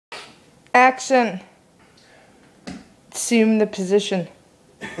Action. Assume the position.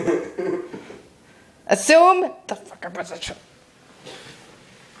 Assume the fucking position.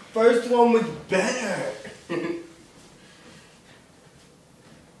 First one was better. This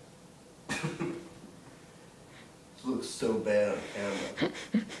looks so bad on camera.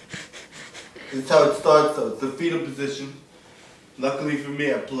 This is how it starts though. It's the fetal position. Luckily for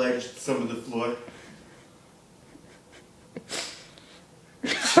me, I pledged some of the floor.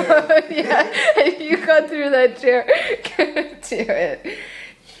 Yeah, you got through that chair. Do it.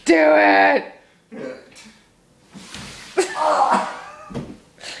 Do it.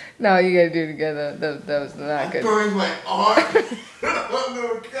 No, you gotta do it again. That was not good. I burned my arm on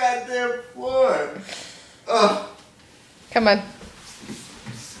the goddamn floor. Come on.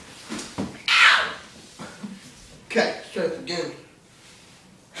 Okay, start again.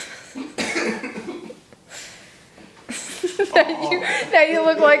 Now you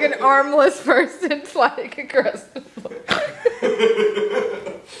look like an armless person flying across the floor.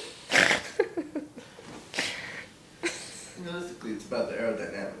 Realistically, it's about the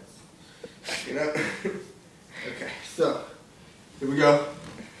aerodynamics. You know? Okay, so, here we go.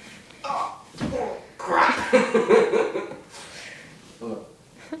 Oh, crap. Hold on.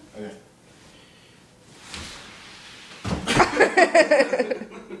 Okay.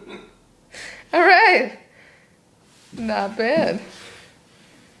 All right. Not bad.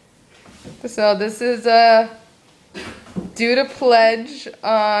 So this is due to pledge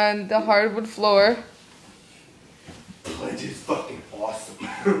on the hardwood floor. Pledge is fucking awesome.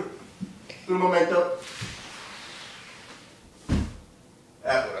 Un momento.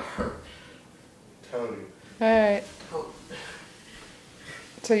 That would have hurt. I'm telling you. Alright.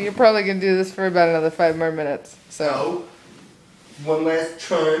 So you're probably going to do this for about another 5 more minutes. So. No. One last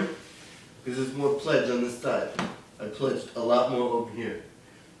turn. Because there's more pledge on this side. I pledged a lot more over here.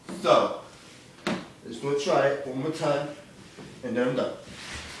 So, I just want to try it one more time. And then I'm done.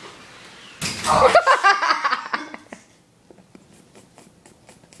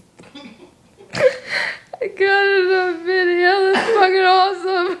 I got it on video. That's fucking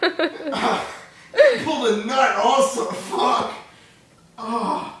awesome. Pulled a nut also. Fuck.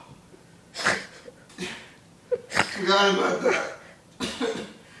 Oh. Forgot about that.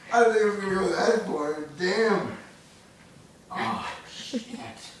 I didn't think I was going to go that far. Damn. Oh, shit.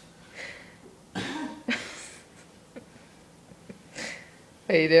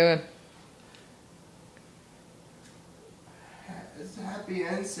 How you doing? It's happy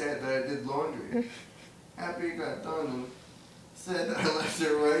and sad that I did laundry. Happy it got done and sad that I left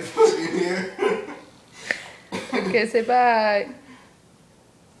it right fucking here. Okay, say bye.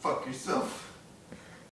 Fuck yourself.